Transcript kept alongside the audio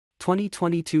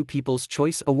2022 People's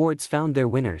Choice Awards found their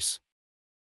winners.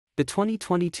 The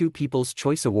 2022 People's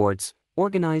Choice Awards,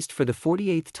 organized for the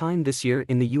 48th time this year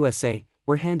in the USA,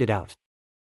 were handed out.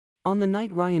 On the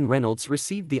night Ryan Reynolds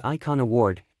received the Icon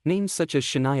Award, names such as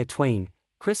Shania Twain,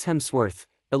 Chris Hemsworth,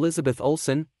 Elizabeth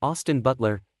Olsen, Austin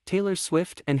Butler, Taylor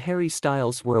Swift and Harry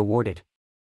Styles were awarded.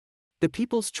 The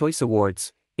People's Choice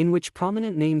Awards, in which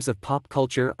prominent names of pop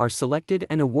culture are selected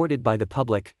and awarded by the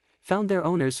public, found their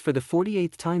owners for the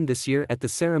 48th time this year at the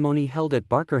ceremony held at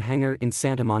Barker Hangar in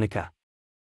Santa Monica.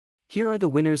 Here are the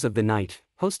winners of the night,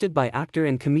 hosted by actor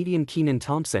and comedian Kenan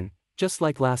Thompson, just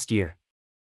like last year.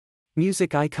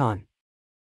 Music Icon: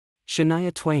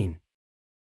 Shania Twain.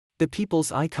 The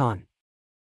People's Icon: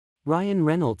 Ryan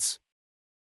Reynolds.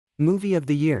 Movie of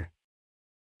the Year: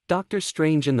 Doctor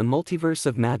Strange in the Multiverse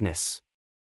of Madness.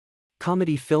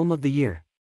 Comedy Film of the Year: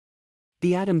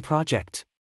 The Adam Project.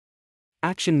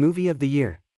 Action Movie of the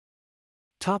Year: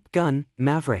 Top Gun: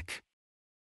 Maverick.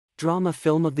 Drama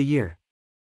Film of the Year: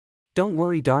 Don't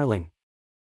Worry Darling.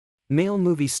 Male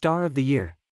Movie Star of the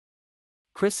Year: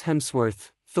 Chris Hemsworth,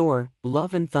 Thor: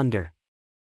 Love and Thunder.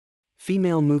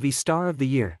 Female Movie Star of the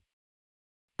Year: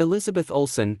 Elizabeth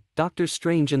Olsen, Doctor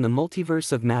Strange in the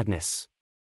Multiverse of Madness.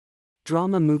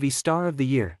 Drama Movie Star of the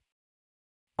Year: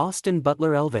 Austin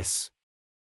Butler, Elvis.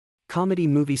 Comedy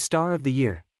Movie Star of the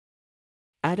Year: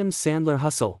 Adam Sandler,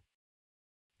 Hustle.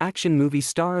 Action Movie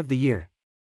Star of the Year: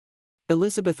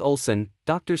 Elizabeth Olsen,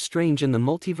 Doctor Strange in the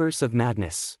Multiverse of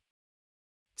Madness.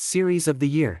 Series of the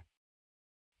Year: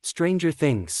 Stranger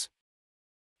Things.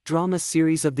 Drama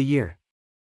Series of the Year: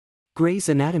 Grey's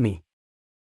Anatomy.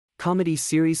 Comedy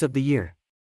Series of the Year: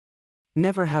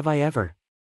 Never Have I Ever.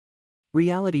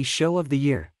 Reality Show of the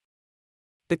Year: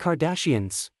 The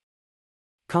Kardashians.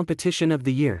 Competition of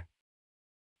the Year: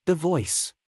 The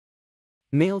Voice.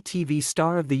 Male TV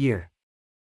Star of the Year: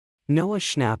 Noah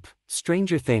Schnapp,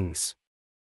 Stranger Things.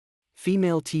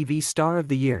 Female TV Star of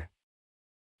the Year: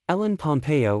 Ellen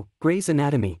Pompeo, Grey's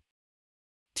Anatomy.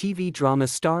 TV Drama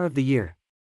Star of the Year: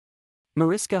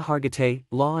 Mariska Hargitay,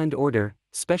 Law and Order,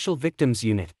 Special Victims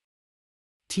Unit.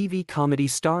 TV Comedy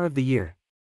Star of the Year: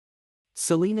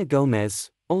 Selena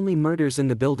Gomez, Only Murders in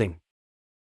the Building.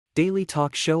 Daily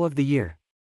Talk Show of the Year: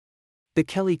 The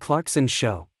Kelly Clarkson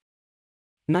Show.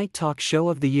 Night Talk Show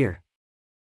of the Year: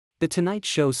 The Tonight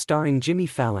Show starring Jimmy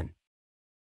Fallon.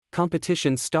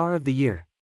 Competition Star of the Year: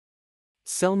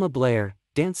 Selma Blair,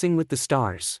 Dancing with the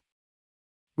Stars.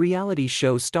 Reality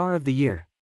Show Star of the Year: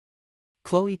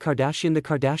 Khloe Kardashian, The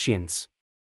Kardashians.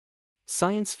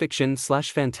 Science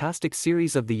Fiction/Fantastic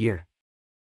Series of the Year: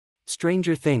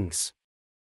 Stranger Things.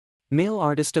 Male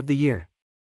Artist of the Year: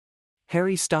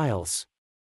 Harry Styles.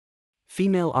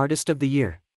 Female Artist of the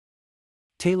Year: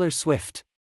 Taylor Swift.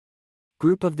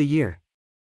 Group of the Year: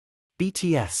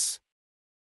 BTS.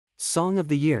 Song of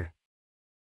the Year: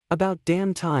 About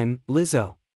Damn Time,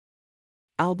 Lizzo.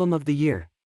 Album of the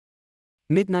Year: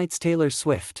 Midnight's Taylor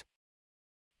Swift.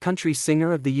 Country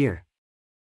Singer of the Year: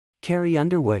 Carrie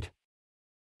Underwood.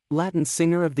 Latin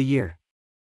Singer of the Year: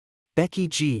 Becky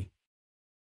G.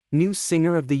 New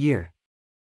Singer of the Year: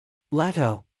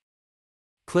 Lato.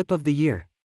 Clip of the Year: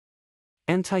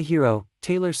 Antihero,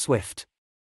 Taylor Swift.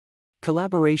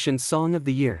 Collaboration Song of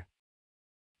the Year: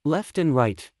 Left and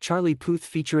Right, Charlie Puth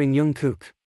featuring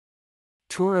Jungkook.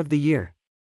 Tour of the Year: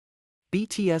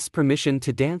 BTS Permission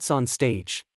to Dance on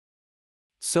Stage.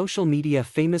 Social Media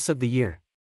Famous of the Year: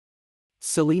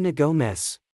 Selena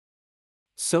Gomez.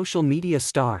 Social Media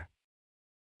Star: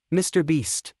 Mr.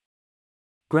 Beast.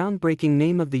 Groundbreaking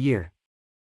Name of the Year: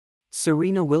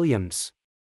 Serena Williams.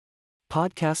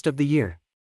 Podcast of the Year: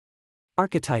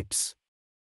 Archetypes.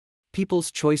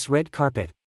 People's Choice Red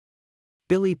Carpet: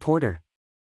 Billy Porter.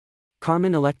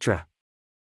 Carmen Electra.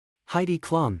 Heidi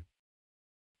Klum.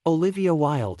 Olivia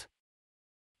Wilde.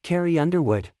 Carrie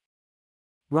Underwood.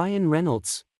 Ryan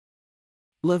Reynolds.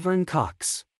 Laverne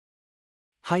Cox.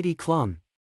 Heidi Klum.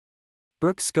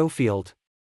 Brooke Schofield.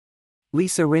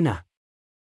 Lisa Rinna.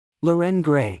 Loren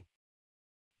Gray.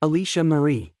 Alisha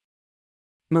Marie.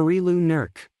 Marilu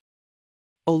Nurk.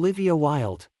 Olivia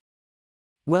Wilde.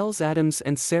 Wells Adams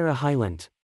and Sarah Hyland.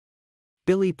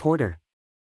 Billy Porter.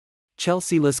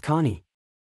 Chelsea Lazkani.